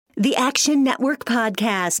The Action Network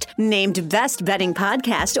Podcast, named Best Betting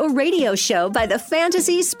Podcast or Radio Show by the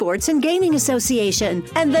Fantasy Sports and Gaming Association,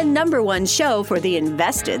 and the #1 show for the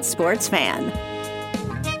invested sports fan. All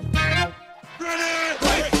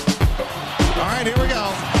right, here we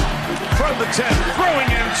go. From the 10,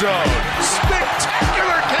 throwing end zone.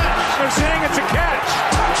 Spectacular catch. They're saying it's a catch.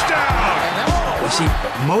 Touchdown. You see,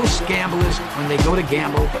 most gamblers, when they go to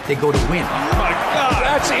gamble, they go to win. Oh, my God.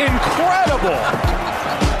 That's incredible.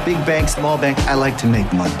 Big bank, small bank, I like to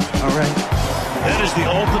make money. All right. That is the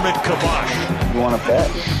ultimate kibosh. You want to bet?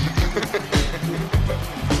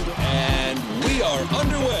 And we are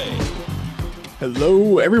underway.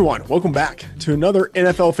 Hello, everyone. Welcome back to another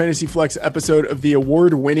NFL Fantasy Flex episode of the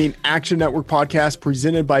award-winning Action Network podcast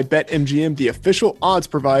presented by BetMGM, the official odds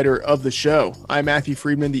provider of the show. I'm Matthew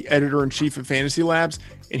Friedman, the editor-in-chief of Fantasy Labs,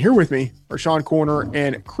 and here with me are Sean Corner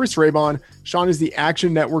and Chris Raybon. Sean is the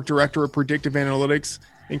Action Network Director of Predictive Analytics,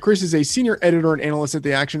 and Chris is a senior editor and analyst at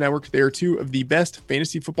the Action Network. They are two of the best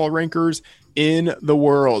fantasy football rankers in the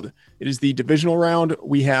world. It is the divisional round.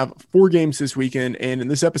 We have 4 games this weekend, and in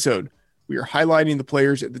this episode, we are highlighting the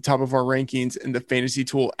players at the top of our rankings in the fantasy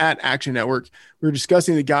tool at Action Network. We're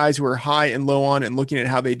discussing the guys who are high and low on and looking at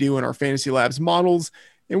how they do in our Fantasy Labs models,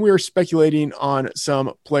 and we are speculating on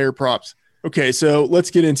some player props. Okay, so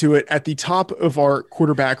let's get into it. At the top of our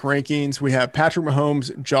quarterback rankings, we have Patrick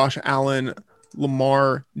Mahomes, Josh Allen,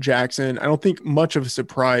 Lamar Jackson. I don't think much of a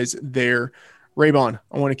surprise there. Raybon,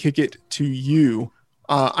 I want to kick it to you.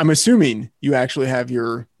 I'm assuming you actually have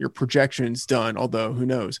your projections done, although who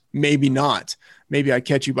knows? Maybe not. Maybe I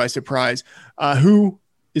catch you by surprise. Who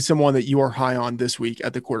is someone that you are high on this week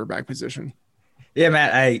at the quarterback position? Yeah,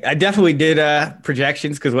 Matt, I definitely did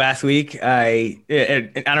projections because last week I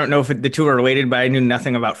don't know if the two are related, but I knew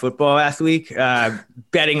nothing about football last week,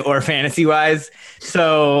 betting or fantasy wise.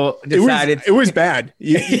 So decided it was bad.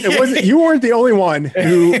 It wasn't. You weren't the only one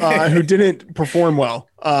who didn't perform well.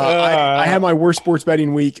 I had my worst sports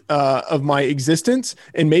betting week of my existence,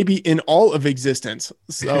 and maybe in all of existence.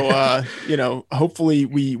 So hopefully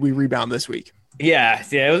we rebound this week. Yeah,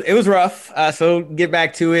 it was rough. So get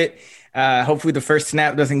back to it. Hopefully the first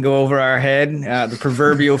snap doesn't go over our head, the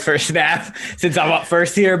proverbial first snap, since I'm up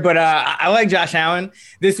first here. But I like Josh Allen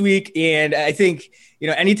this week. And I think,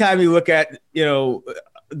 anytime you look at,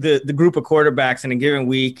 the group of quarterbacks in a given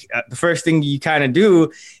week, the first thing you kind of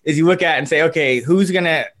do is you look at and say, okay, who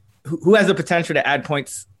has the potential to add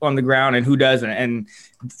points on the ground and who doesn't? And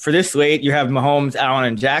for this slate, you have Mahomes, Allen,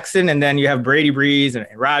 and Jackson. And then you have Brady, Breeze, and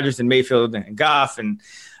Rodgers, and Mayfield, and Goff, and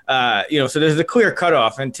so there's a clear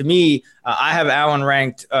cutoff. And to me, I have Allen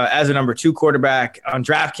ranked as a number 2 quarterback on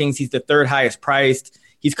DraftKings. He's the 3rd highest priced.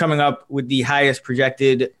 He's coming up with the highest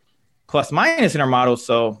projected plus minus in our model.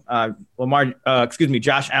 So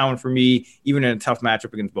Josh Allen for me, even in a tough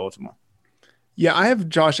matchup against Baltimore. Yeah, I have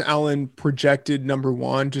Josh Allen projected number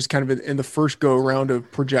 1, just kind of in the first go around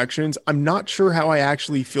of projections. I'm not sure how I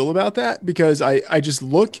actually feel about that because I just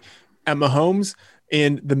look at Mahomes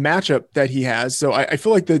and the matchup that he has. So I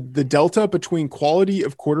feel like the delta between quality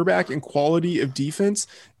of quarterback and quality of defense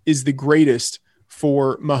is the greatest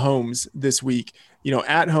for Mahomes this week.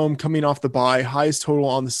 At home, coming off the bye, highest total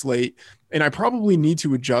on the slate. And I probably need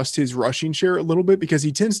to adjust his rushing share a little bit because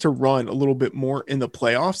he tends to run a little bit more in the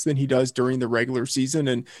playoffs than he does during the regular season.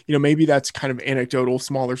 And, maybe that's kind of anecdotal,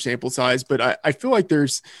 smaller sample size, but I feel like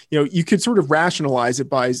there's, you could sort of rationalize it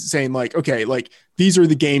by saying like, okay, like these are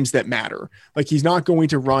the games that matter. Like he's not going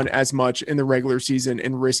to run as much in the regular season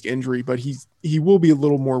and risk injury, but he will be a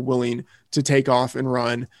little more willing to take off and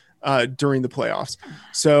run during the playoffs.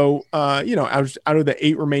 So, out of the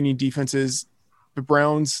 8 remaining defenses, the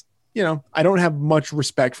Browns, I don't have much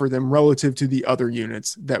respect for them relative to the other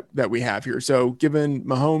units that we have here. So given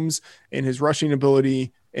Mahomes and his rushing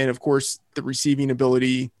ability, and of course the receiving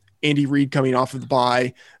ability, Andy Reid coming off of the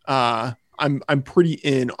bye, I'm pretty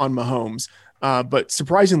in on Mahomes. But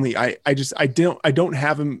surprisingly, I don't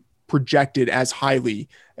have him projected as highly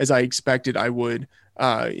as I expected I would.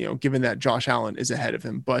 Given that Josh Allen is ahead of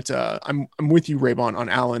him, but I'm with you, Raybon, on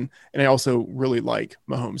Allen, and I also really like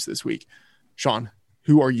Mahomes this week. Sean,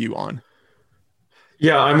 who are you on?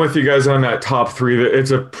 Yeah, I'm with you guys on that top 3. It's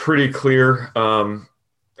a pretty clear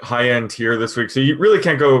high-end tier this week, so you really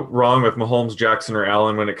can't go wrong with Mahomes, Jackson, or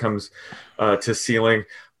Allen when it comes to ceiling.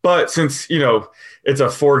 But since it's a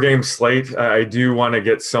 4-game slate, I do want to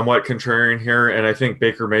get somewhat contrarian here, and I think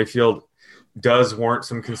Baker Mayfield does warrant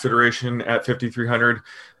some consideration at 5,300.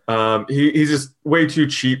 He's just way too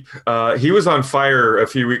cheap. He was on fire a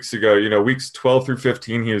few weeks ago. Weeks 12 through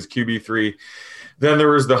 15, he was QB3. Then there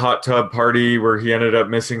was the hot tub party where he ended up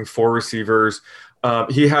missing 4 receivers.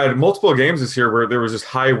 He had multiple games this year where there was just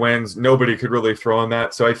high winds. Nobody could really throw on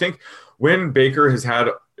that. So I think when Baker has had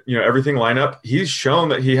everything line up, he's shown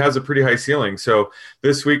that he has a pretty high ceiling. So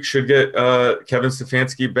this week should get Kevin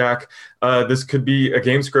Stefanski back. This could be a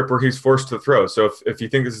game script where he's forced to throw. So if you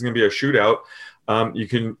think this is going to be a shootout, you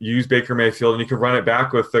can use Baker Mayfield, and you can run it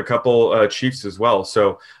back with a couple Chiefs as well.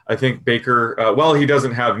 So I think Baker, while he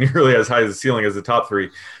doesn't have nearly as high as a ceiling as the top three,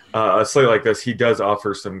 a slate like this, he does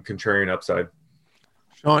offer some contrarian upside.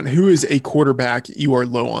 Sean, who is a quarterback you are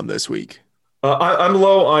low on this week? I'm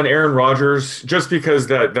low on Aaron Rodgers just because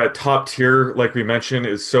that top tier, like we mentioned,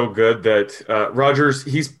 is so good that Rodgers,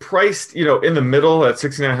 he's priced, in the middle at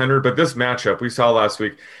 6,900. But this matchup we saw last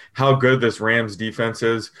week, how good this Rams defense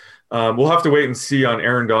is. We'll have to wait and see on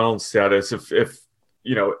Aaron Donald's status. If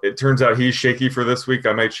it turns out he's shaky for this week,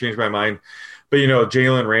 I might change my mind. But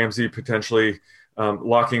Jalen Ramsey potentially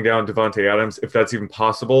locking down Devontae Adams, if that's even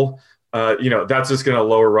possible. That's just going to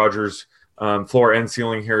lower Rodgers' floor and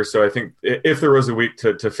ceiling here. So I think if there was a week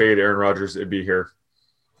to fade Aaron Rodgers, it'd be here.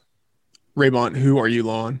 Raymond, who are you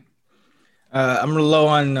low on? I'm low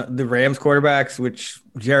on the Rams quarterbacks, which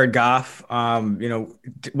Jared Goff,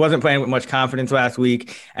 wasn't playing with much confidence last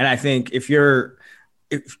week. And I think if you're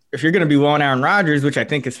going to be low on Aaron Rodgers, which I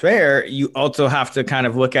think is fair, you also have to kind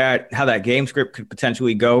of look at how that game script could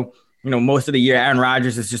potentially go. Most of the year, Aaron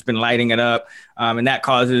Rodgers has just been lighting it up, and that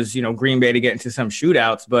causes, Green Bay to get into some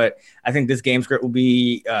shootouts. But I think this game script will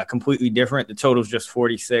be completely different. The total is just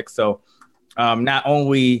 46. So not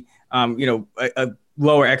only, a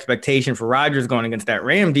lower expectation for Rodgers going against that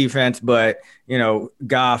Ram defense, but,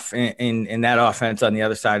 Goff in that offense on the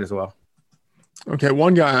other side as well. Okay,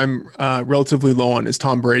 one guy I'm relatively low on is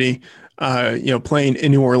Tom Brady. Playing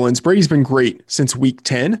in New Orleans. Brady's been great since week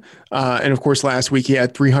 10. And of course, last week he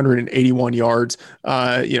had 381 yards.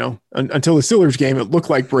 Until the Steelers game, it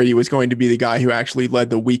looked like Brady was going to be the guy who actually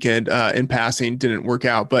led the weekend in passing. Didn't work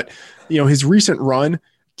out. But, his recent run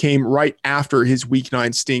came right after his week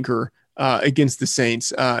 9 stinker against the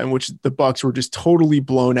Saints, in which the Bucs were just totally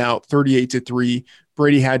blown out 38-3.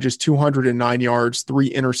 Brady had just 209 yards,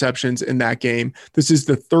 3 interceptions in that game. This is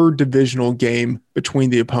the third divisional game between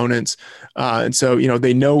the opponents. And so,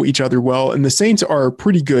 they know each other well, and the Saints are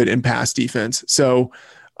pretty good in pass defense. So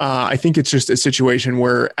I think it's just a situation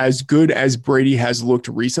where, as good as Brady has looked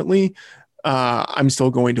recently, I'm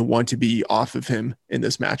still going to want to be off of him in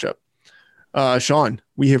this matchup. Sean,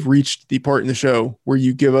 we have reached the part in the show where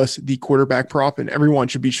you give us the quarterback prop, and everyone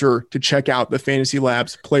should be sure to check out the Fantasy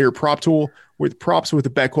Labs player prop tool, with props with a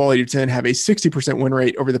bet quality of 10 have a 60% win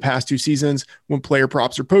rate over the past 2 seasons. When player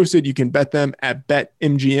props are posted, you can bet them at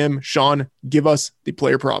BetMGM. Sean, give us the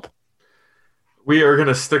player prop. We are going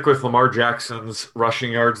to stick with Lamar Jackson's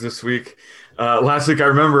rushing yards this week. Last week, I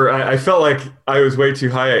remember I felt like I was way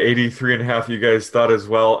too high at 83.5. You guys thought as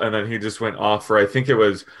well. And then he just went off for, I think it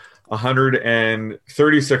was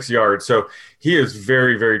 136 yards. So he is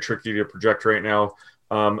very, very tricky to project right now.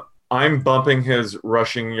 I'm bumping his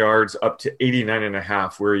rushing yards up to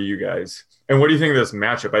 89.5. Where are you guys? And what do you think of this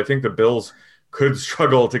matchup? I think the Bills could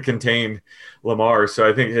struggle to contain Lamar. So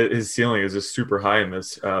I think his ceiling is just super high in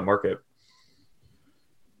this market.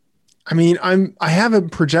 I mean, I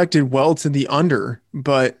haven't projected well to the under,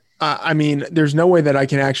 but there's no way that I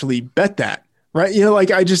can actually bet that, right? You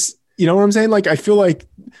know what I'm saying? Like, I feel like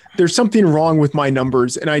there's something wrong with my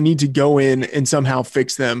numbers and I need to go in and somehow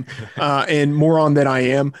fix them. And moron that I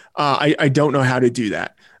am, I don't know how to do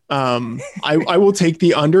that. I will take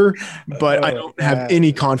the under, but I don't have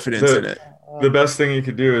any confidence in it. The best thing you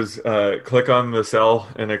could do is click on the cell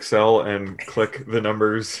in Excel and click the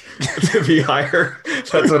numbers to be higher.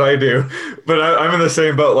 That's what I do. But I'm in the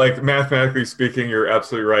same boat. Like, mathematically speaking, you're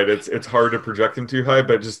absolutely right. It's hard to project him too high,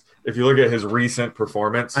 but just if you look at his recent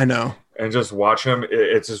performance, I know, and just watch him,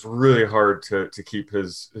 it's just really hard to keep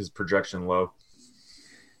his projection low.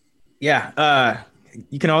 Yeah.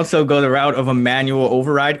 You can also go the route of a manual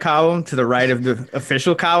override column to the right of the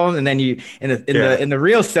official column, and then you in the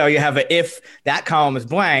real cell you have if that column is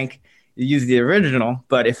blank, you use the original.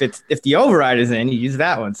 But if the override is in, you use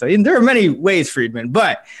that one. So there are many ways, Friedman.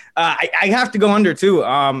 But I have to go under too.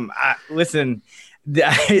 Listen,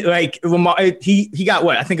 like Lamar, he got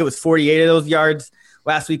what I think it was 48 of those yards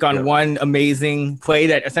last week on one amazing play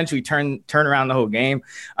that essentially turned around the whole game,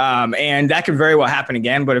 and that could very well happen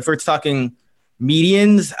again. But if we're talking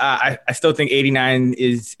medians, I still think 89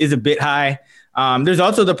 is a bit high. There's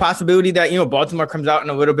also the possibility that, Baltimore comes out in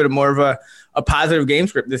a little bit more of a positive game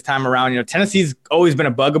script this time around. Tennessee's always been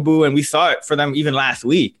a bugaboo, and we saw it for them even last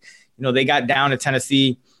week. They got down to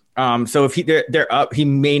Tennessee So if they're up, he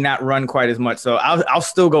may not run quite as much. So I'll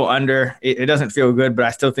still go under. It doesn't feel good, but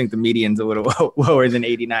I still think the median's a little lower than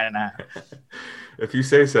 89.5. If you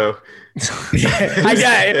say so. I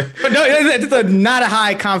got it. But no, it's not a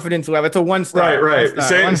high confidence level. It's a 1-star. Right.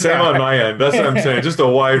 Same on my end. That's what I'm saying. Just a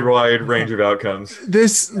wide range of outcomes.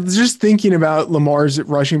 This, just thinking about Lamar's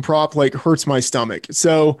rushing prop, like hurts my stomach.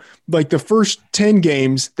 So like the first 10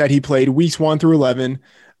 games that he played, weeks 1 through 11,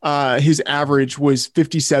 his average was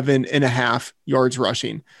 57.5 yards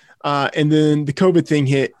rushing. And then the COVID thing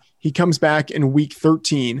hit. He comes back in week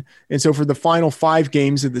 13. And so for the final 5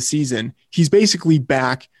 games of the season, he's basically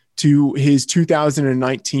back to his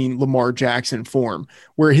 2019 Lamar Jackson form,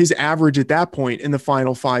 where his average at that point in the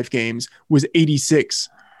final 5 games was 86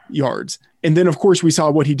 yards. And then of course we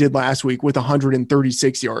saw what he did last week with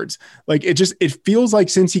 136 yards. Like it feels like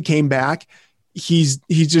since he came back, he's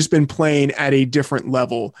just been playing at a different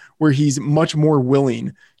level where he's much more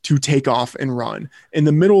willing to take off and run. In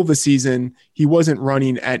the middle of the season, he wasn't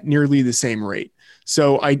running at nearly the same rate.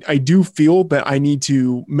 So I do feel that I need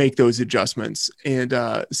to make those adjustments and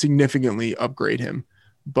significantly upgrade him.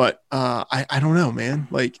 But I don't know, man.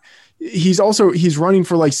 Like he's running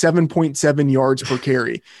for like 7.7 yards per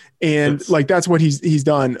carry. And like, that's what he's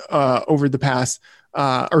done over the past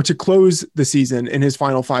or to close the season in his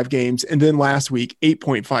final 5 games. And then last week,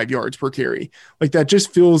 8.5 yards per carry. Like that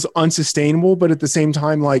just feels unsustainable. But at the same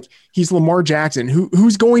time, like he's Lamar Jackson,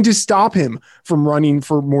 who's going to stop him from running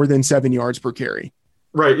for more than 7 yards per carry.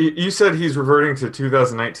 Right. You said he's reverting to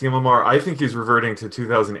 2019 Lamar. I think he's reverting to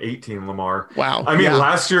 2018 Lamar. Wow. I mean,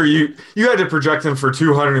 last year you had to project him for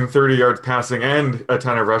 230 yards passing and a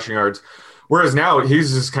ton of rushing yards. Whereas now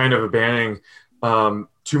he's just kind of abandoning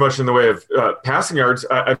too much in the way of passing yards.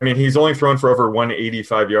 I mean, he's only thrown for over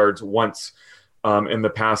 185 yards once in the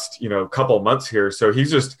past, couple of months here. So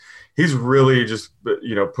he's really just,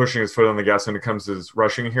 pushing his foot on the gas when it comes to his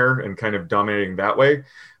rushing here and kind of dominating that way.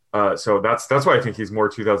 So that's why I think he's more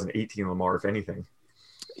 2018 Lamar, if anything.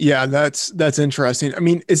 Yeah, that's interesting. I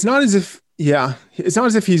mean, it's not as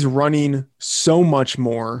if he's running so much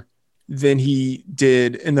more than he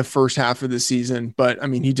did in the first half of the season. But I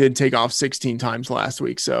mean, he did take off 16 times last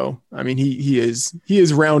week. So, I mean, he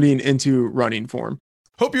is rounding into running form.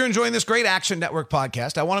 Hope you're enjoying this great Action Network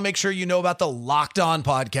podcast. I want to make sure you know about the Locked On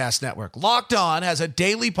Podcast Network. Locked On has a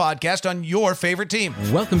daily podcast on your favorite team.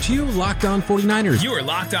 Welcome to you, Locked On 49ers. You are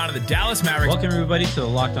locked on to the Dallas Mavericks. Welcome, everybody, to the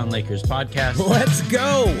Locked On Lakers podcast. Let's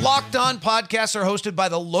go. Locked On podcasts are hosted by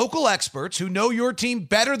the local experts who know your team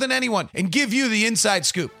better than anyone and give you the inside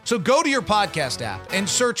scoop. So go to your podcast app and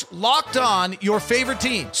search Locked On, your favorite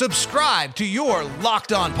team. Subscribe to your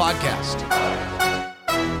Locked On podcast.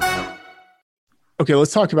 Okay,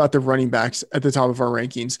 let's talk about the running backs at the top of our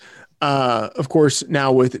rankings. Of course,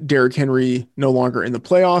 now with Derrick Henry no longer in the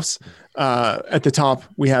playoffs, at the top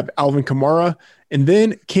we have Alvin Kamara and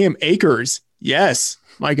then Cam Akers. Yes,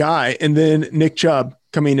 my guy. And then Nick Chubb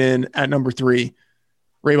coming in at number 3.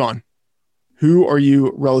 Raybon, who are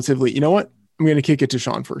you relatively, you know what? I'm going to kick it to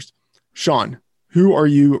Sean first. Sean, who are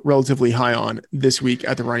you relatively high on this week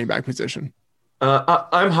at the running back position?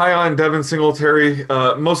 I'm high on Devin Singletary,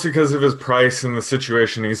 mostly because of his price and the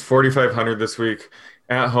situation. He's 4,500 this week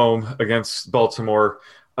at home against Baltimore.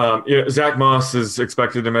 Zach Moss is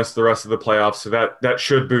expected to miss the rest of the playoffs, so that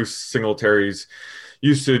should boost Singletary's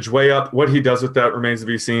usage way up. What he does with that remains to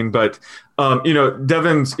be seen. But,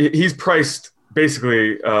 he's priced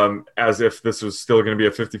basically as if this was still going to be a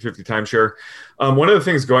 50-50 timeshare. One of the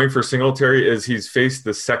things going for Singletary is he's faced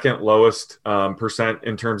the second lowest percent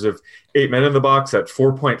in terms of 8 men in the box at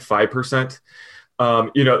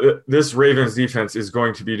 4.5%. This Ravens defense is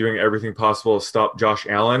going to be doing everything possible to stop Josh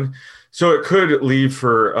Allen. So it could leave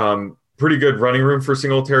for pretty good running room for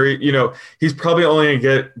Singletary. He's probably only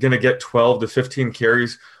going to get 12 to 15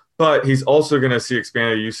 carries, but he's also going to see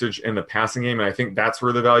expanded usage in the passing game. And I think that's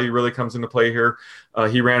where the value really comes into play here.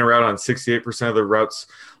 He ran around on 68% of the routes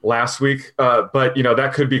last week. But,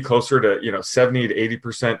 that could be closer to, 70 to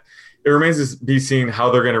 80%. It remains to be seen how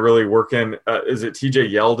they're going to really work in. Is it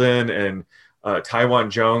TJ Yeldon and Tywan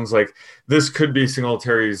Jones? Like this could be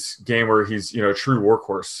Singletary's game where he's, a true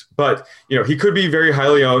workhorse. But, he could be very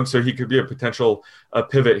highly owned, so he could be a potential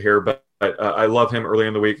pivot here. But I love him early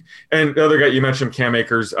in the week. And the other guy you mentioned, Cam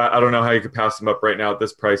Akers, I don't know how you could pass him up right now at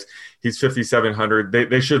this price. He's 5,700.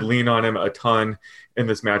 They should lean on him a ton in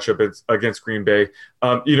this matchup. It's against Green Bay.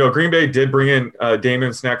 Green Bay did bring in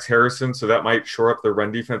Damon Snacks Harrison, so that might shore up the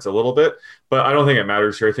run defense a little bit. But I don't think it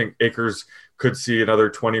matters here. I think Akers could see another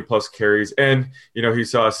 20 plus carries. And, he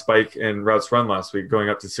saw a spike in routes run last week going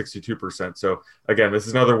up to 62%. So again, this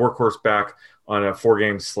is another workhorse back on a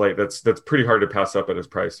 4-game slate. That's pretty hard to pass up at his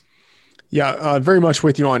price. Yeah, very much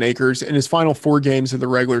with you on Akers. In his final 4 games of the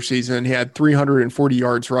regular season, he had 340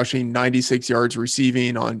 yards rushing, 96 yards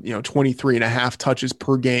receiving on 23 and a half touches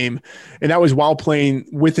per game. And that was while playing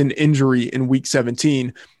with an injury in week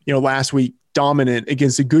 17. Last week, dominant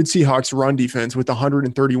against a good Seahawks run defense with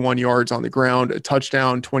 131 yards on the ground, a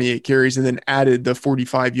touchdown, 28 carries, and then added the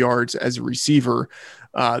 45 yards as a receiver.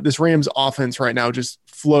 This Rams offense right now just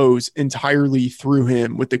flows entirely through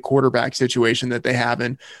him with the quarterback situation that they have.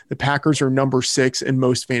 And the Packers are number 6 in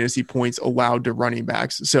most fantasy points allowed to running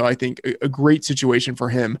backs. So I think a great situation for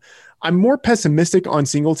him. I'm more pessimistic on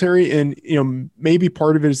Singletary, and maybe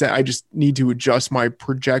part of it is that I just need to adjust my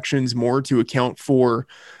projections more to account for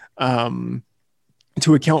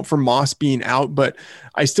Moss being out. But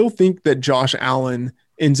I still think that Josh Allen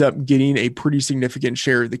ends up getting a pretty significant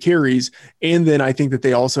share of the carries. And then I think that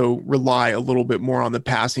they also rely a little bit more on the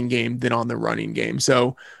passing game than on the running game.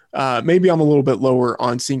 So maybe I'm a little bit lower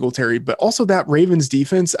on Singletary, but also that Ravens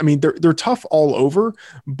defense, I mean, they're tough all over,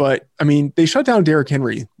 but I mean, they shut down Derrick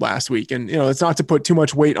Henry last week, and, it's not to put too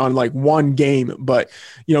much weight on like one game, but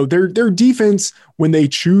their defense, when they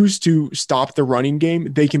choose to stop the running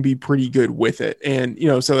game, they can be pretty good with it. And,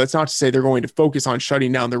 so that's not to say they're going to focus on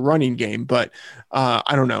shutting down the running game, but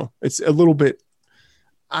I don't know. It's a little bit,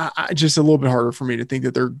 just a little bit harder for me to think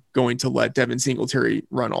that they're going to let Devin Singletary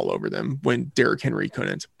run all over them when Derrick Henry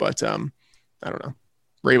couldn't. But I don't know.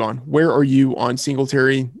 Raybon, where are you on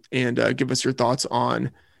Singletary? And give us your thoughts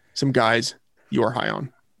on some guys you are high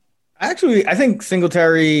on. Actually, I think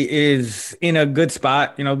Singletary is in a good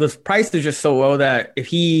spot. The price is just so low that if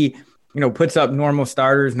he, puts up normal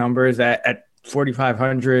starters numbers at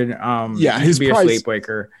 4,500, his be price, a slate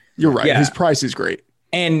breaker. You're right. Yeah. His price is great.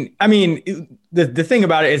 And I mean, the thing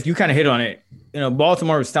about it is you kind of hit on it.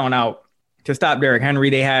 Baltimore was selling out to stop Derrick Henry.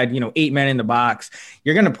 They had, 8 men in the box.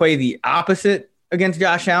 You're going to play the opposite against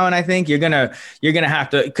Josh Allen. I think you're going to have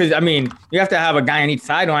to, because I mean, you have to have a guy on each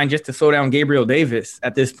sideline just to slow down Gabriel Davis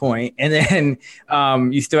at this point. And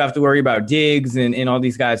then you still have to worry about Diggs and all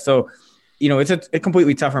these guys. So, it's a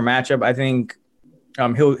completely tougher matchup. I think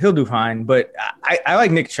he'll do fine, but I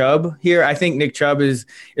like Nick Chubb here. I think Nick Chubb is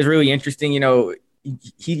really interesting.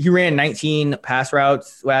 He ran 19 pass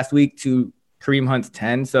routes last week to Kareem Hunt's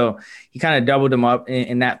 10. So he kind of doubled him up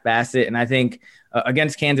in that facet. And I think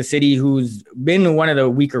against Kansas City, who's been one of the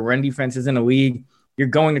weaker run defenses in the league, you're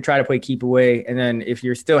going to try to play keep away. And then if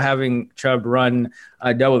you're still having Chubb run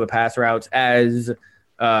double the pass routes as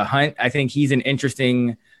Hunt, I think he's an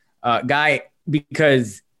interesting guy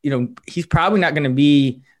because, he's probably not going to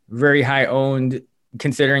be very high owned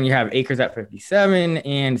considering you have Akers at 57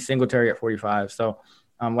 and Singletary at 45. So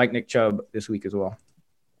like Nick Chubb this week as well.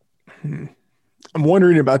 I'm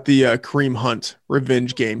wondering about the Kareem Hunt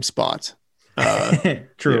revenge game spot.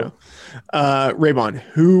 True. Raybon,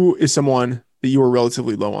 who is someone that you were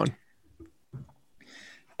relatively low on?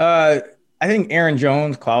 I think Aaron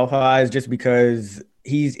Jones qualifies just because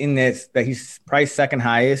he's in this, that he's priced second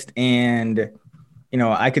highest. And,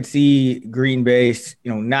 I could see Green Bay,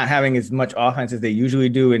 not having as much offense as they usually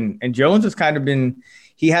do. And Jones has kind of been,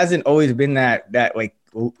 he hasn't always been that like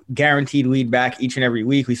guaranteed lead back each and every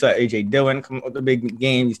week. We saw AJ Dillon come up with a big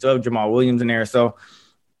game. You still have Jamal Williams in there. So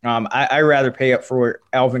I rather pay up for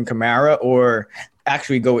Alvin Kamara or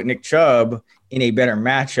actually go with Nick Chubb in a better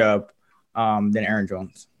matchup than Aaron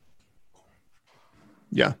Jones.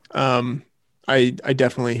 Yeah. I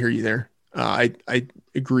definitely hear you there. I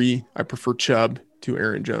agree. I prefer Chubb to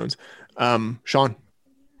Aaron Jones. Sean,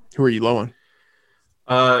 who are you low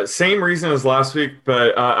on? Same reason as last week,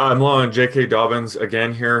 but I'm low on J.K. Dobbins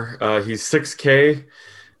again here. He's 6K.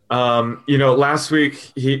 Last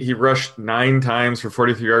week he rushed 9 times for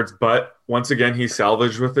 43 yards, but once again, he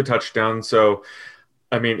salvaged with the touchdown. So,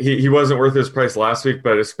 I mean, he wasn't worth his price last week,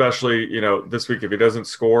 but especially, this week, if he doesn't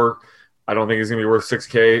score, I don't think he's going to be worth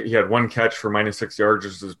 6K. He had 1 catch for -6 yards,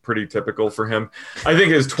 which is pretty typical for him. I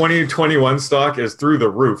think his 2021 stock is through the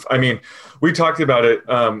roof. I mean, we talked about it.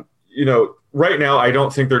 Right now, I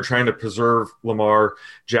don't think they're trying to preserve Lamar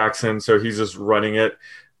Jackson, so he's just running it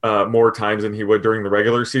more times than he would during the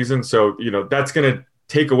regular season. So, that's going to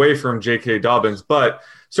take away from J.K. Dobbins. But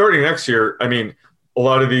starting next year, I mean, a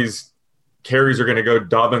lot of these carries are going to go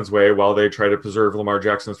Dobbins' way while they try to preserve Lamar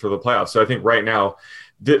Jackson's for the playoffs. So I think right now,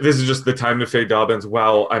 this is just the time to fade Dobbins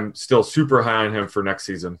while I'm still super high on him for next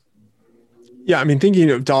season. Yeah, I mean,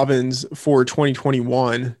 thinking of Dobbins for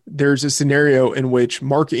 2021, there's a scenario in which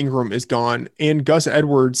Mark Ingram is gone and Gus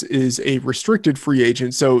Edwards is a restricted free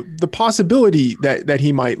agent. So the possibility that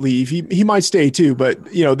he might leave, he might stay too. But,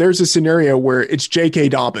 there's a scenario where it's J.K.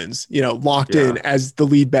 Dobbins, locked in as the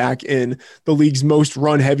lead back in the league's most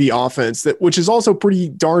run-heavy offense, which is also pretty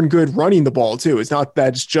darn good running the ball too. It's not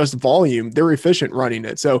that it's just volume. They're efficient running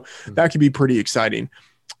it. So that could be pretty exciting.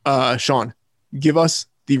 Sean, give us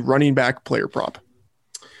the running back player prop.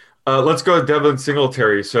 Let's go with Devin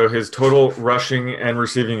Singletary. So his total rushing and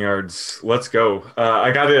receiving yards. Let's go.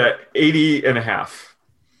 I got it at 80.5.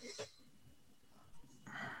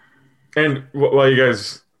 And while you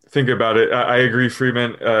guys think about it, I agree,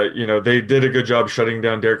 Freeman. They did a good job shutting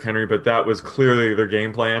down Derrick Henry, but that was clearly their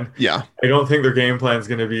game plan. Yeah. I don't think their game plan is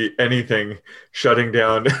going to be anything shutting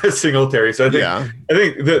down Singletary. So I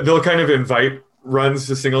think they'll kind of invite runs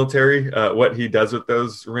to Singletary. What he does with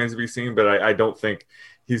those remains to be seen, but I don't think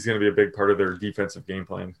he's going to be a big part of their defensive game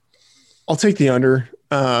plan. I'll take the under,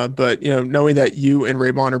 but knowing that you and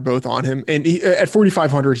Raybon are both on him, and at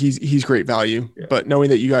 4,500, he's great value. Yeah. But knowing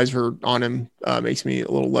that you guys are on him makes me a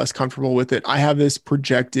little less comfortable with it. I have this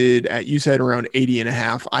projected at, you said around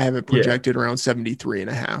 80.5. I have it projected around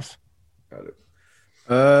 73.5. Got it.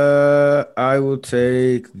 I will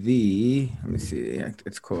take let me see.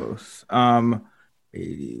 It's close.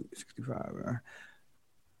 80, 65.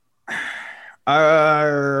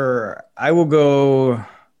 I will go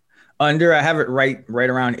under. I have it right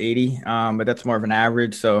around 80. But that's more of an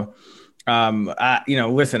average. So,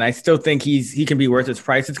 listen, I still think he can be worth his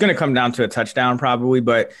price. It's going to come down to a touchdown probably,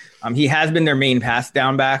 but he has been their main pass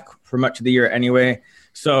down back for much of the year anyway.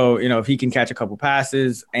 So, if he can catch a couple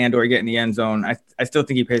passes and or get in the end zone, I still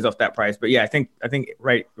think he pays off that price. But yeah, I think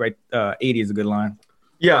right 80 is a good line.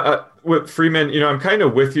 Yeah, with Freeman, I'm kind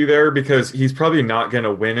of with you there because he's probably not going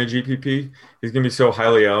to win a GPP. He's going to be so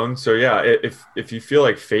highly owned. So yeah, if you feel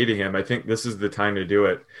like fading him, I think this is the time to do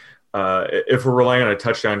it. If we're relying on a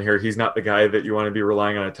touchdown here, he's not the guy that you want to be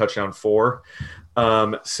relying on a touchdown for.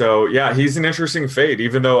 So yeah, he's an interesting fade,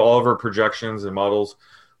 even though all of our projections and models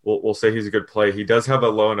will say he's a good play. He does have a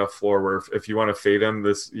low enough floor where if you want to fade him,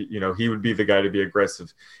 he would be the guy to be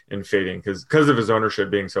aggressive in fading because of his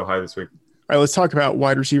ownership being so high this week. All right, let's talk about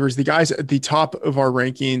wide receivers. The guys at the top of our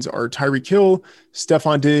rankings are Tyreek Hill,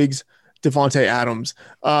 Stephon Diggs, Devontae Adams.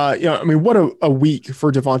 What a week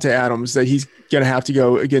for Devontae Adams that he's going to have to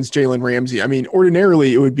go against Jalen Ramsey. I mean,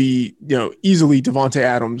 ordinarily it would be, easily Devontae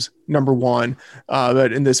Adams, number one,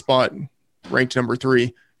 but in this spot, ranked number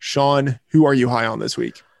 3. Sean, who are you high on this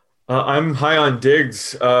week? I'm high on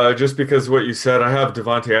Diggs just because of what you said. I have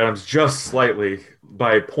Devontae Adams just slightly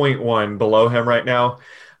by 0.1 below him right now.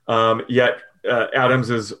 Yet Adams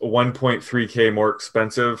is 1.3K more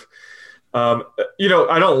expensive. I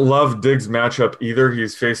don't love Diggs' matchup either.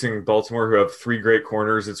 He's facing Baltimore, who have 3 great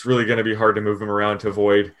corners. It's really going to be hard to move him around to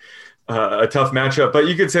avoid a tough matchup. But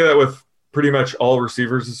you could say that with pretty much all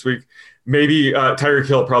receivers this week. Maybe Tyreek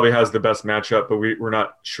Hill probably has the best matchup, but we're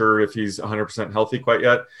not sure if he's 100% healthy quite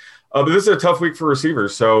yet. But this is a tough week for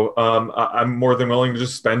receivers. So I'm more than willing to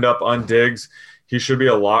just spend up on Diggs. He should be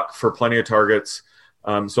a lock for plenty of targets.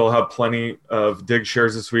 So I'll have plenty of Diggs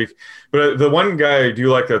shares this week. But the one guy I do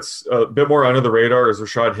like that's a bit more under the radar is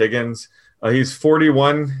Rashad Higgins. He's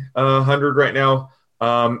 4,100 right now.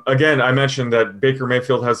 Again, I mentioned that Baker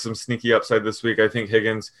Mayfield has some sneaky upside this week. I think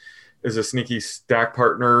Higgins is a sneaky stack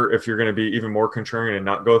partner if you're going to be even more contrarian and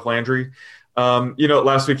not go with Landry.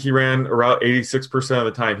 Last week he ran around 86% of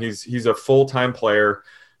the time. He's a full-time player,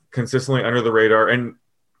 consistently under the radar. And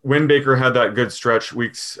when Baker had that good stretch,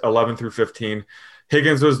 weeks 11 through 15,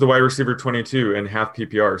 Higgins was the wide receiver 22 in half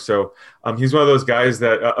PPR. So he's one of those guys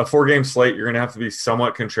that a 4-game slate, you're going to have to be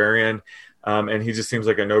somewhat contrarian. And he just seems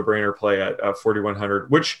like a no-brainer play at 4,100,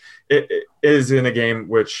 which it is in a game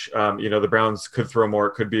which, the Browns could throw more.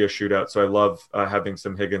 It could be a shootout. So I love having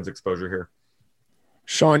some Higgins exposure here.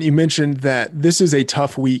 Sean, you mentioned that this is a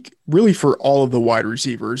tough week really for all of the wide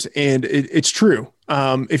receivers. And it's true.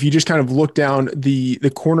 If you just kind of look down the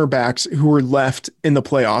cornerbacks who are left in the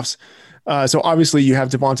playoffs, so obviously you have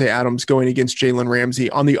Devontae Adams going against Jalen Ramsey.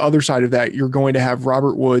 On the other side of that, you're going to have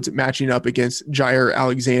Robert Woods matching up against Jair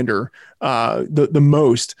Alexander the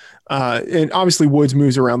most. And obviously Woods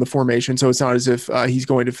moves around the formation, so it's not as if he's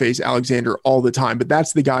going to face Alexander all the time, but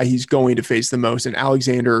that's the guy he's going to face the most. And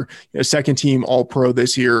Alexander, second team All-Pro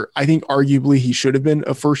this year. I think arguably he should have been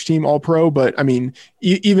a first team All-Pro, but I mean,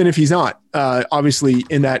 even if he's not, obviously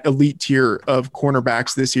in that elite tier of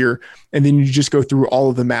cornerbacks this year, and then you just go through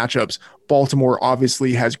all of the matchups. Baltimore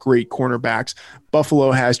obviously has great cornerbacks.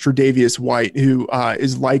 Buffalo has Tre'Davious White, who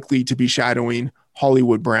is likely to be shadowing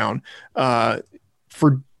Hollywood Brown.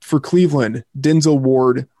 For Cleveland, Denzel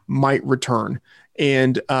Ward might return,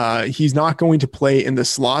 and he's not going to play in the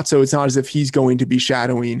slot, so it's not as if he's going to be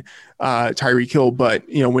shadowing Tyreek Hill. But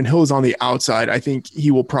when Hill is on the outside, I think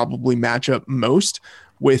he will probably match up most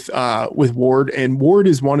with Ward, and Ward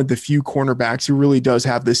is one of the few cornerbacks who really does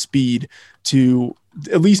have the speed to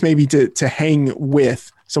at least maybe to hang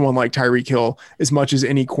with someone like Tyreek Hill as much as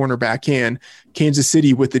any cornerback can. Kansas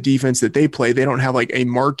City, with the defense that they play, they don't have like a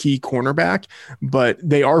marquee cornerback, but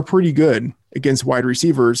they are pretty good against wide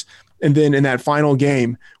receivers. And then in that final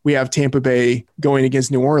game, we have Tampa Bay going against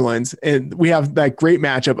New Orleans, and we have that great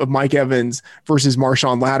matchup of Mike Evans versus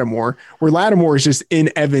Marshawn Lattimore, where Lattimore is just in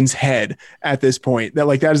Evans' head at this point. That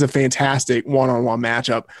is a fantastic one-on-one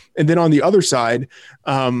matchup. And then on the other side,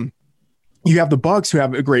 you have the Bucs, who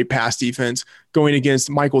have a great pass defense, going against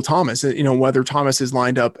Michael Thomas. Whether Thomas is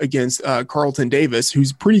lined up against Carlton Davis,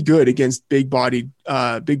 who's pretty good against big-bodied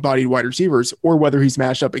wide receivers, or whether he's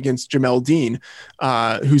matched up against Jamel Dean,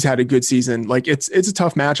 who's had a good season. Like it's a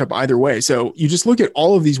tough matchup either way. So you just look at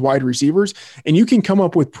all of these wide receivers, and you can come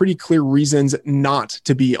up with pretty clear reasons not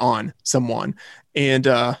to be on someone. And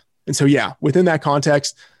so yeah, within that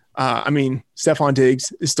context, Stephon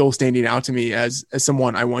Diggs is still standing out to me as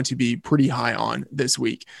someone I want to be pretty high on this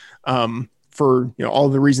week. For all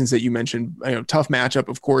the reasons that you mentioned, tough matchup,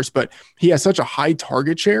 of course, but he has such a high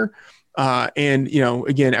target share. And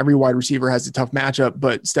again, every wide receiver has a tough matchup,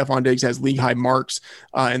 but Stephon Diggs has league high marks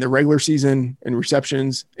in the regular season in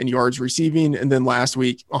receptions and yards receiving. And then last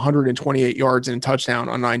week, 128 yards and a touchdown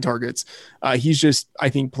on 9 targets. He's just, I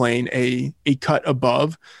think, playing a cut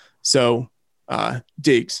above. So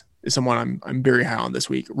Diggs is someone I'm very high on this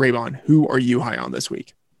week. Raybon, who are you high on this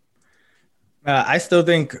week? I still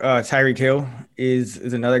think Tyreek Hill is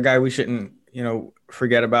another guy we shouldn't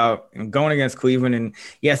forget about. Going against Cleveland, and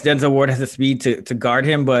yes, Denzel Ward has the speed to guard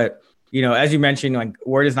him, but as you mentioned, like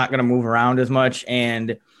Ward is not going to move around as much,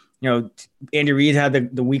 and Andy Reid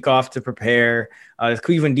had the week off to prepare. This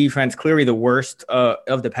Cleveland defense, clearly the worst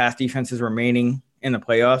of the pass defenses remaining in the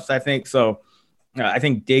playoffs, I think. So I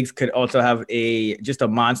think Diggs could also have just a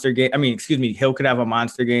monster game. Hill could have a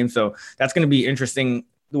monster game. So that's going to be interesting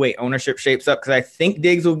the way ownership shapes up, because I think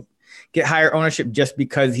Diggs will get higher ownership just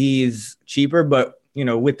because he's cheaper. But,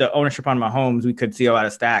 with the ownership on Mahomes, we could see a lot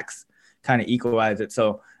of stacks kind of equalize it.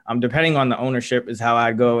 So depending on the ownership is how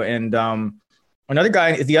I'd go. And another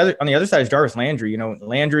guy is on the other side is Jarvis Landry.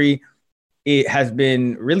 Landry, it has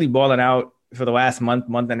been really balling out for the last month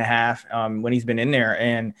and a half when he's been in there.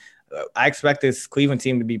 And I expect this Cleveland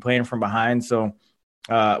team to be playing from behind. So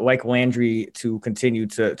like Landry to continue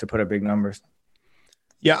to put up big numbers.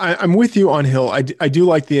 Yeah, I'm with you on Hill. I do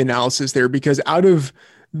like the analysis there, because out of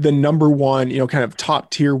the number one, kind of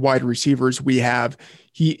top tier wide receivers we have,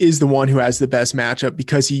 he is the one who has the best matchup,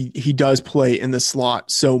 because he does play in the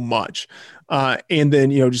slot so much. And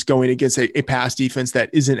then, just going against a pass defense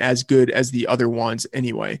that isn't as good as the other ones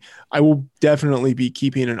anyway. I will definitely be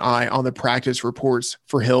keeping an eye on the practice reports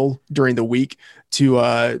for Hill during the week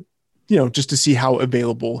to, just to see how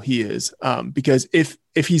available he is. Because if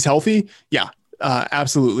he's healthy, yeah,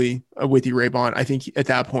 absolutely with you, Raybon. I think at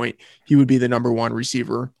that point, he would be the number one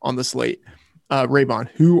receiver on the slate. Raybon,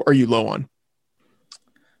 who are you low on?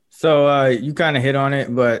 So you kind of hit on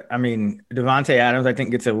it, but Devontae Adams, I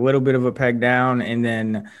think, gets a little bit of a peg down. And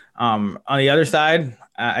then on the other side,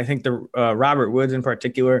 I think the Robert Woods in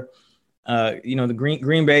particular, the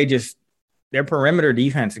Green Bay, just their perimeter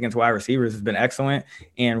defense against wide receivers has been excellent.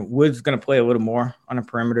 And Woods is going to play a little more on the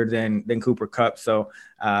perimeter than Cooper Kupp. So,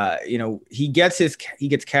 he gets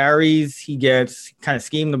carries, he gets kind of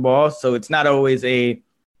scheme the ball. So it's not always a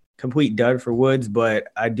complete dud for Woods, but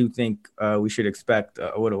I do think we should expect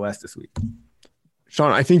a little less this week.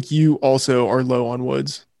 Sean, I think you also are low on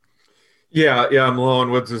Woods. Yeah, I'm low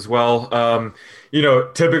on Woods as well.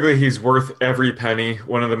 Typically he's worth every penny,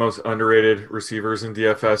 one of the most underrated receivers in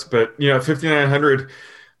DFS. But, 5,900,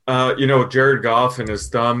 Jared Goff and his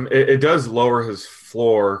thumb, it does lower his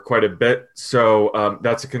floor quite a bit. So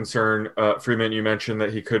that's a concern. Freeman, you mentioned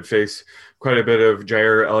that he could face quite a bit of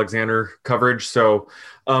Jair Alexander coverage. So,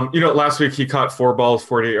 last week he caught 4 balls,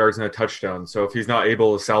 48 yards and a touchdown. So if he's not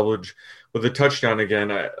able to salvage with a touchdown again,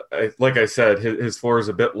 like I said, his floor is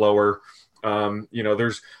a bit lower. I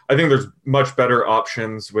think there's much better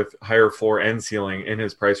options with higher floor and ceiling in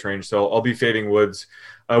his price range. So I'll be fading Woods,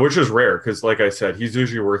 which is rare because, like I said, he's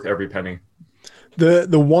usually worth every penny.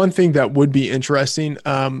 The one thing that would be interesting,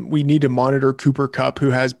 we need to monitor Cooper Kupp, who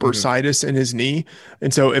has bursitis in his knee.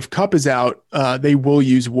 And so if Kupp is out, they will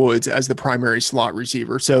use Woods as the primary slot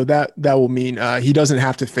receiver. So that will mean he doesn't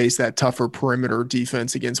have to face that tougher perimeter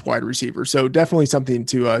defense against wide receivers. So definitely something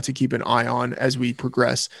to keep an eye on as we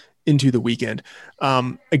progress into the weekend.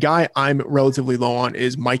 A guy I'm relatively low on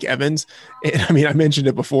is Mike Evans. And I mean, I mentioned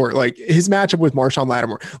it before, like his matchup with Marshawn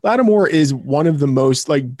Lattimore. Lattimore is one of the most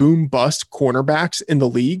like boom bust cornerbacks in the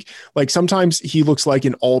league. Like sometimes he looks like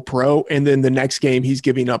an all pro, and then the next game he's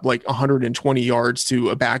giving up like 120 yards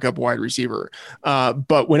to a backup wide receiver.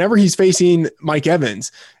 But whenever he's facing Mike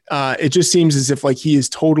Evans, it just seems as if like he is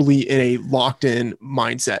totally in a locked in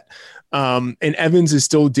mindset. And Evans is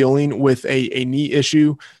still dealing with a knee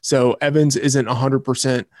issue. So Evans isn't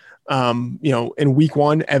 100%. In week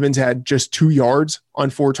 1, Evans had just 2 yards on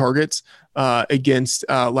 4 targets against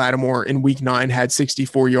Lattimore. In week 9, had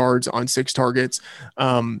 64 yards on 6 targets.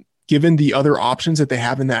 Given the other options that they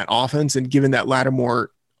have in that offense, and given that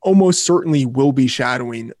Lattimore almost certainly will be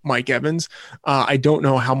shadowing Mike Evans, I don't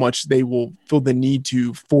know how much they will feel the need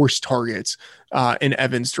to force targets in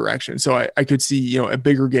Evans' direction. So I could see, a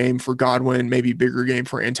bigger game for Godwin, maybe bigger game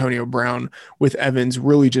for Antonio Brown, with Evans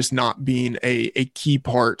really just not being a key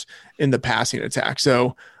part in the passing attack.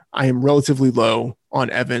 So I am relatively low on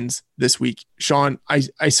Evans this week. Sean,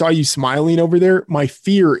 I saw you smiling over there. My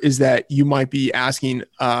fear is that you might be asking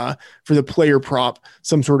for the player prop,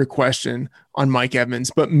 some sort of question on Mike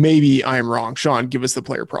Evans, but maybe I am wrong. Sean, give us the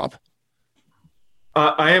player prop.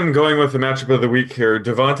 I am going with the matchup of the week here: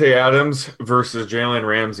 Devontae Adams versus Jalen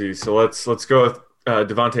Ramsey. So let's go with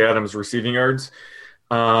Devontae Adams receiving yards.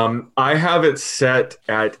 I have it set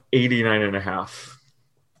at 89.5.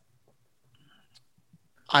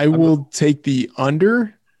 I will take the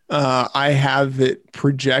under. I have it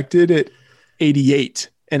projected at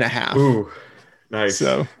 88.5. Ooh, nice.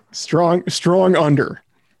 So strong under.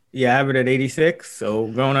 Yeah, I have it at 86, so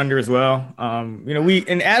going under as well.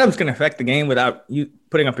 And Adams can affect the game without you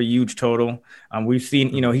putting up a huge total. We've seen,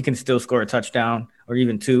 he can still score a touchdown or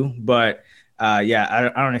even 2, but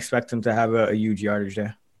I don't expect him to have a huge yardage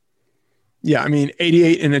there. Yeah, I mean,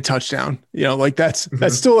 88 and a touchdown. That's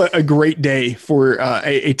still a great day for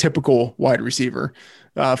a typical wide receiver.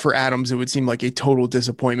 For Adams, it would seem like a total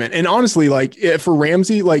disappointment. And honestly, for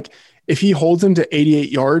Ramsey, if he holds him to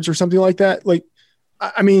 88 yards or something like that,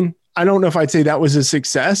 I mean, I don't know if I'd say that was a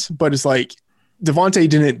success, but it's like Devontae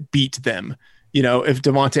didn't beat them, if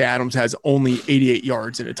Devontae Adams has only 88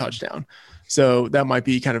 yards and a touchdown. So that might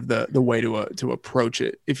be kind of the way to approach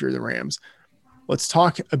it if you're the Rams. Let's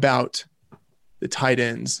talk about the tight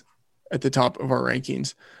ends at the top of our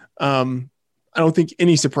rankings. I don't think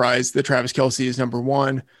any surprise that Travis Kelce is number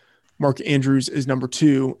 1. Mark Andrews is number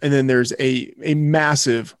 2. And then there's a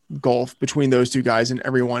massive gulf between those two guys and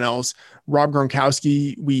everyone else. Rob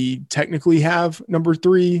Gronkowski, we technically have number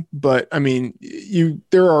 3, but I mean,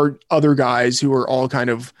 there are other guys who are all kind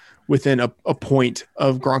of within a point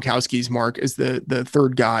of Gronkowski's mark as the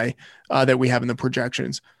third guy that we have in the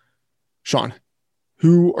projections. Sean,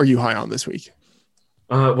 who are you high on this week?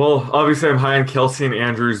 Well, obviously I'm high on Kelce and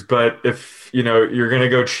Andrews, but if you're going to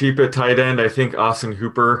go cheap at tight end, I think Austin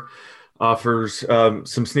Hooper offers some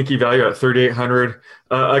sneaky value at 3,800.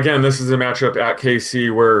 Again, this is a matchup at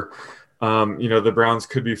KC where the Browns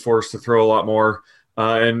could be forced to throw a lot more.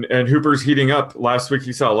 And Hooper's heating up. Last week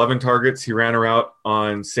he saw 11 targets. He ran a route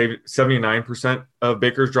on 79% of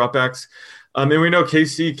Baker's dropbacks. And we know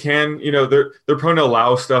KC can, they're prone to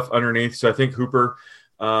allow stuff underneath. So I think Hooper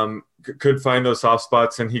could find those soft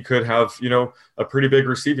spots, and he could have, a pretty big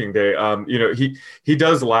receiving day. He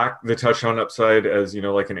does lack the touchdown upside as,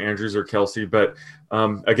 like an Andrews or Kelce. But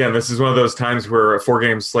again, this is one of those times where a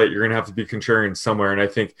 4-game slate, you're going to have to be contrarian somewhere. And I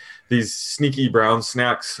think these sneaky Brown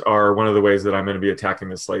snacks are one of the ways that I'm going to be attacking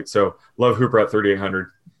this slate. So love Hooper at 3,800.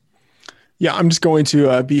 Yeah, I'm just going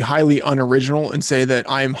to be highly unoriginal and say that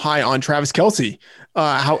I'm high on Travis Kelce.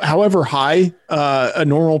 However high a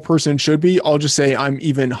normal person should be, I'll just say I'm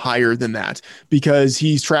even higher than that because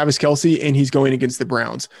he's Travis Kelce and he's going against the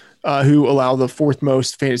Browns, who allow the 4th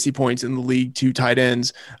most fantasy points in the league to tight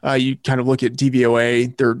ends. You kind of look at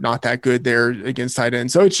DVOA, they're not that good there against tight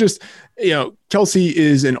ends. So it's just, Kelce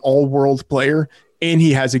is an all-world player, and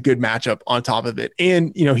he has a good matchup on top of it.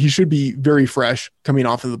 And, he should be very fresh coming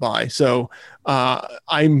off of the bye. So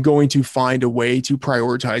I'm going to find a way to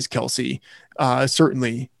prioritize Kelce,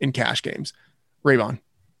 certainly in cash games. Rayvon,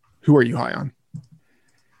 who are you high on?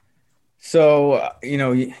 So,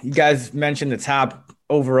 you guys mentioned the top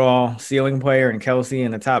overall ceiling player in Kelce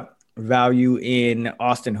and the top value in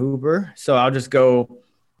Austin Hooper. So I'll just go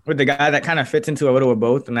with the guy that kind of fits into a little of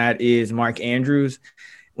both, and that is Mark Andrews.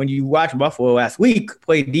 When you watch Buffalo last week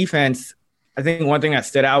play defense, I think one thing that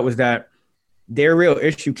stood out was that their real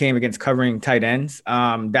issue came against covering tight ends.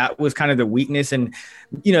 That was kind of the weakness. And,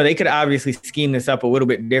 they could obviously scheme this up a little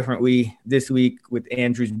bit differently this week with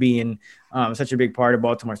Andrews being such a big part of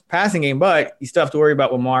Baltimore's passing game, but you still have to worry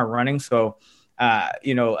about Lamar running. So,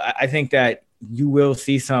 I think that you will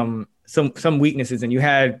see some weaknesses. And you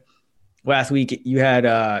had last week, you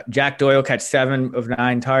had Jack Doyle catch 7 of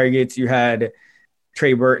 9 targets. You had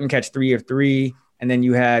Trey Burton catch 3 of 3. And then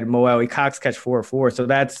you had Mo Cox catch 4 of 4. So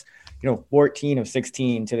that's, 14 of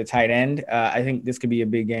 16 to the tight end. I think this could be a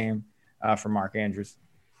big game for Mark Andrews.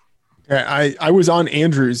 Yeah, I was on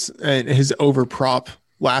Andrews and his over prop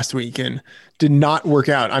last week and did not work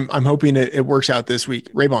out. I'm hoping it works out this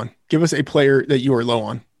week. Raybon, give us a player that you are low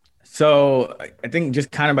on. So I think just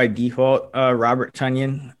kind of by default, Robert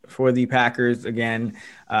Tonyan for the Packers again.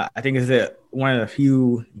 I think is one of the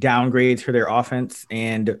few downgrades for their offense.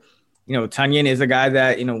 And Tonyan is a guy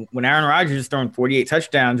that, when Aaron Rodgers is throwing 48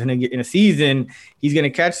 touchdowns in a season, he's going to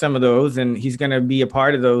catch some of those and he's going to be a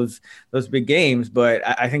part of those big games. But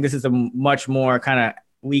I think this is a much more kind of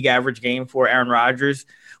league average game for Aaron Rodgers,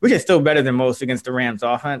 which is still better than most against the Rams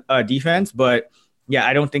defense. But yeah,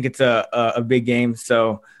 I don't think it's a big game.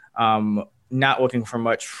 So not looking for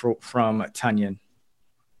much from Tonyan.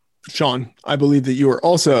 Sean, I believe that you are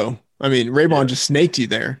also Raybon just snaked you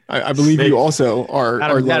there. I believe you also are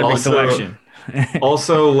not a big selection.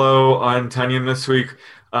 Also low on Tonyan this week.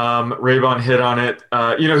 Raybon hit on it.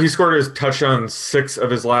 He scored his touchdown 6 of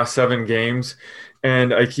his last 7 games.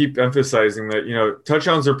 And I keep emphasizing that,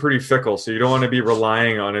 touchdowns are pretty fickle. So you don't want to be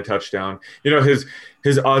relying on a touchdown.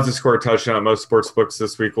 His odds to score a touchdown at most sports books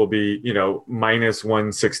this week will be, minus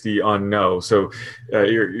 160 on no. So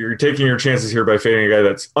you're taking your chances here by fading a guy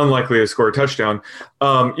that's unlikely to score a touchdown.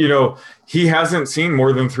 He hasn't seen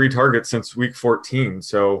more than 3 targets since week 14.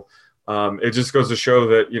 So it just goes to show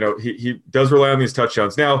that, he does rely on these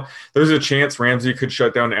touchdowns. Now, there's a chance Ramsey could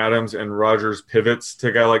shut down Adams and Rodgers pivots to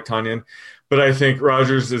a guy like Tonyan. But I think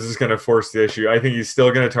Rodgers is just going to force the issue. I think he's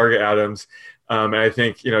still going to target Adams. And I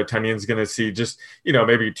think, Tonyan's going to see just,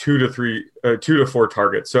 maybe 2 to 4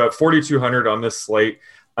 targets. So at 4,200 on this slate,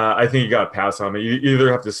 I think you got to pass on it. You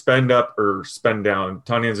either have to spend up or spend down.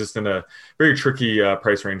 Tonyan's just in a very tricky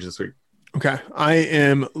price range this week. Okay. I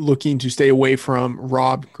am looking to stay away from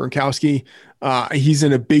Rob Gronkowski. He's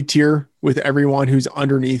in a big tier with everyone who's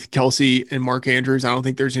underneath Kelsey and Mark Andrews. I don't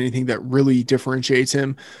think there's anything that really differentiates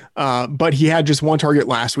him. But he had just 1 target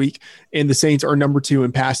last week, and the Saints are number 2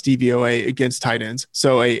 in pass DVOA against tight ends.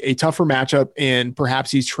 So a tougher matchup, and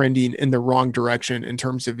perhaps he's trending in the wrong direction in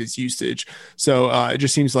terms of his usage. So it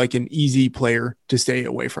just seems like an easy player to stay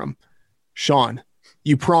away from. Sean,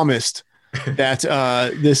 you promised that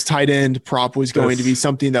this tight end prop was going to be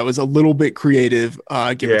something that was a little bit creative.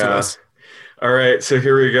 Give it to us. All right, so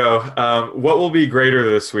here we go. What will be greater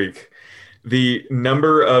this week? The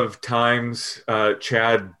number of times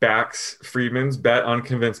Chad backs Friedman's bet on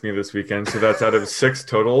Convince Me this weekend, so that's out of 6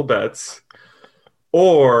 total bets,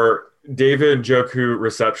 or David Njoku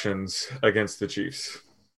receptions against the Chiefs.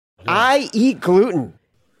 I eat gluten.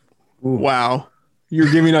 Ooh. Wow.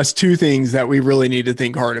 You're giving us 2 things that we really need to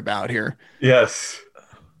think hard about here. Yes.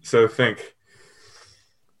 So think.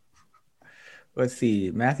 Let's see.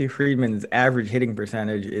 Matthew Friedman's average hitting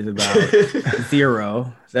percentage is about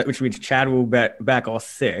 0. Which means Chad will back all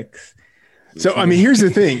 6. So, here's the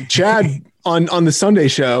thing. Chad, on the Sunday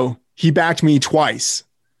show, he backed me twice,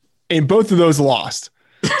 and both of those lost.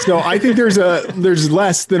 So I think there's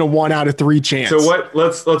less than a 1 out of 3 chance. So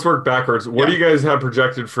let's work backwards. What do you guys have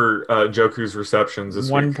projected for Njoku's receptions this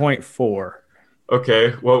week? 1.4.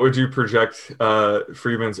 Okay. What would you project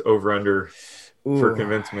Friedman's over-under for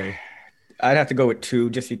Convince Me? I'd have to go with 2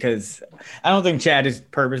 just because I don't think Chad is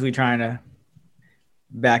purposely trying to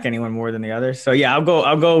back anyone more than the other. So yeah,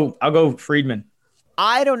 I'll go Friedman.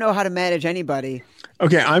 I don't know how to manage anybody.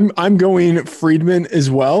 Okay, I'm going Friedman as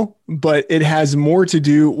well, but it has more to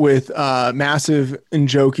do with massive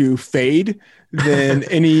Njoku fade than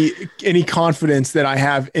any confidence that I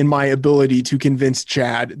have in my ability to convince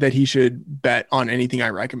Chad that he should bet on anything I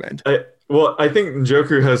recommend. I think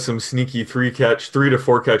Njoku has some sneaky 3 to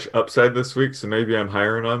 4 catch upside this week, so maybe I'm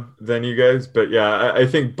higher on him than you guys. But yeah, I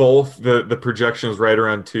think both the projection is right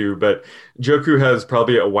around 2, but Njoku has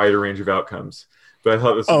probably a wider range of outcomes. But I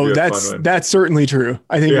thought this would be a fun one. That's certainly true.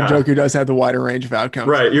 I think Njoku does have the wider range of outcomes.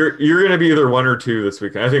 Right. You're going to be either 1 or 2 this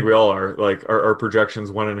weekend. I think we all are. Like our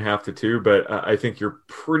projections 1.5 to 2, but I think you're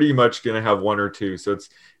pretty much going to have 1 or 2. So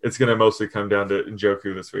it's going to mostly come down to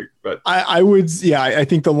Njoku this week. But I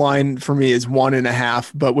think the line for me is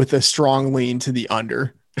 1.5, but with a strong lean to the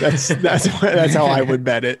under. That's how I would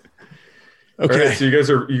bet it. Okay. Right, so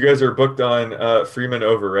you guys are booked on Freeman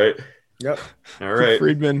over, right? Yep. All right.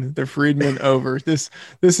 The Freedman over. This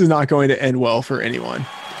is not going to end well for anyone.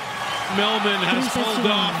 Melbourne has pulled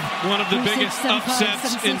off one of the biggest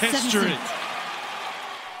upsets in history.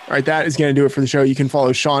 All right, that is going to do it for the show. You can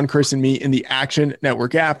follow Sean, Chris, and me in the Action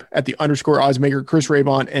Network app at the _oddsmaker, Chris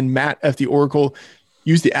Raybon, and Matt F. the Oracle.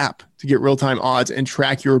 Use the app to get real-time odds and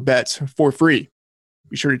track your bets for free.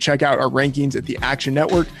 Be sure to check out our rankings at the Action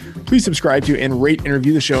Network. Please subscribe to and rate and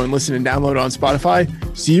review the show and listen and download on Spotify.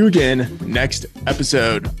 See you again next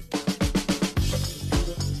episode.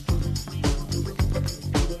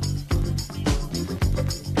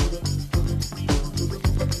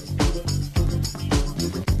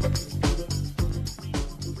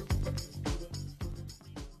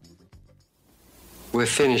 We're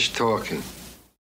finished talking.